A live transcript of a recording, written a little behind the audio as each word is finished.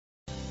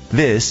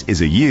This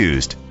is a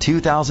used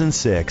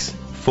 2006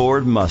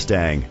 Ford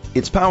Mustang.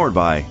 It's powered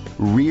by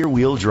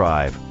rear-wheel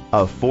drive,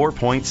 a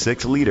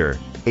 4.6-liter,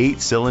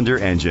 8-cylinder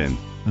engine.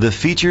 The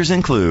features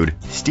include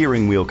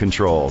steering wheel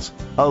controls,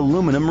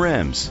 aluminum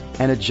rims,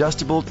 an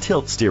adjustable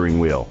tilt steering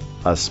wheel,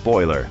 a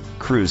spoiler,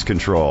 cruise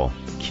control,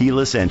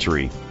 keyless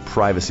entry,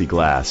 privacy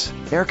glass,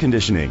 air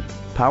conditioning,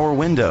 power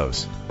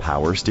windows,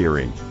 power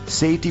steering.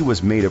 Safety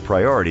was made a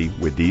priority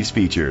with these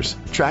features: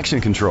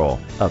 traction control,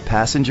 a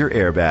passenger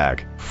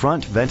airbag,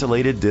 front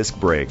ventilated disc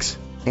brakes,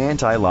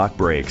 anti-lock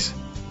brakes.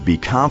 Be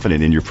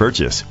confident in your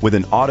purchase with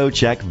an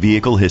AutoCheck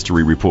Vehicle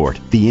History Report,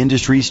 the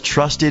industry's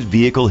trusted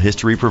vehicle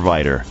history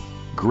provider.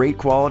 Great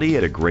quality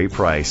at a great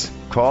price.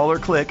 Call or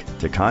click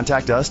to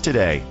contact us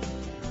today.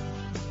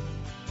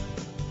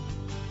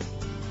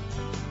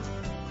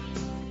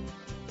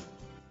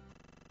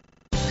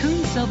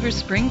 Koons Silver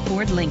Spring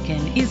Ford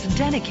Lincoln is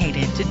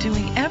dedicated to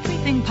doing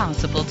everything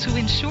possible to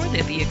ensure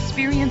that the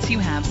experience you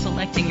have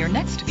selecting your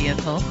next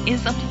vehicle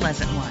is a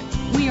pleasant one.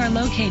 We are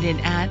located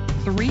at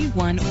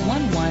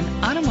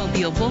 3111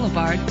 Automobile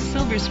Boulevard,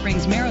 Silver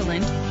Springs,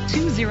 Maryland,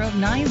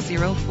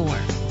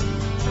 20904.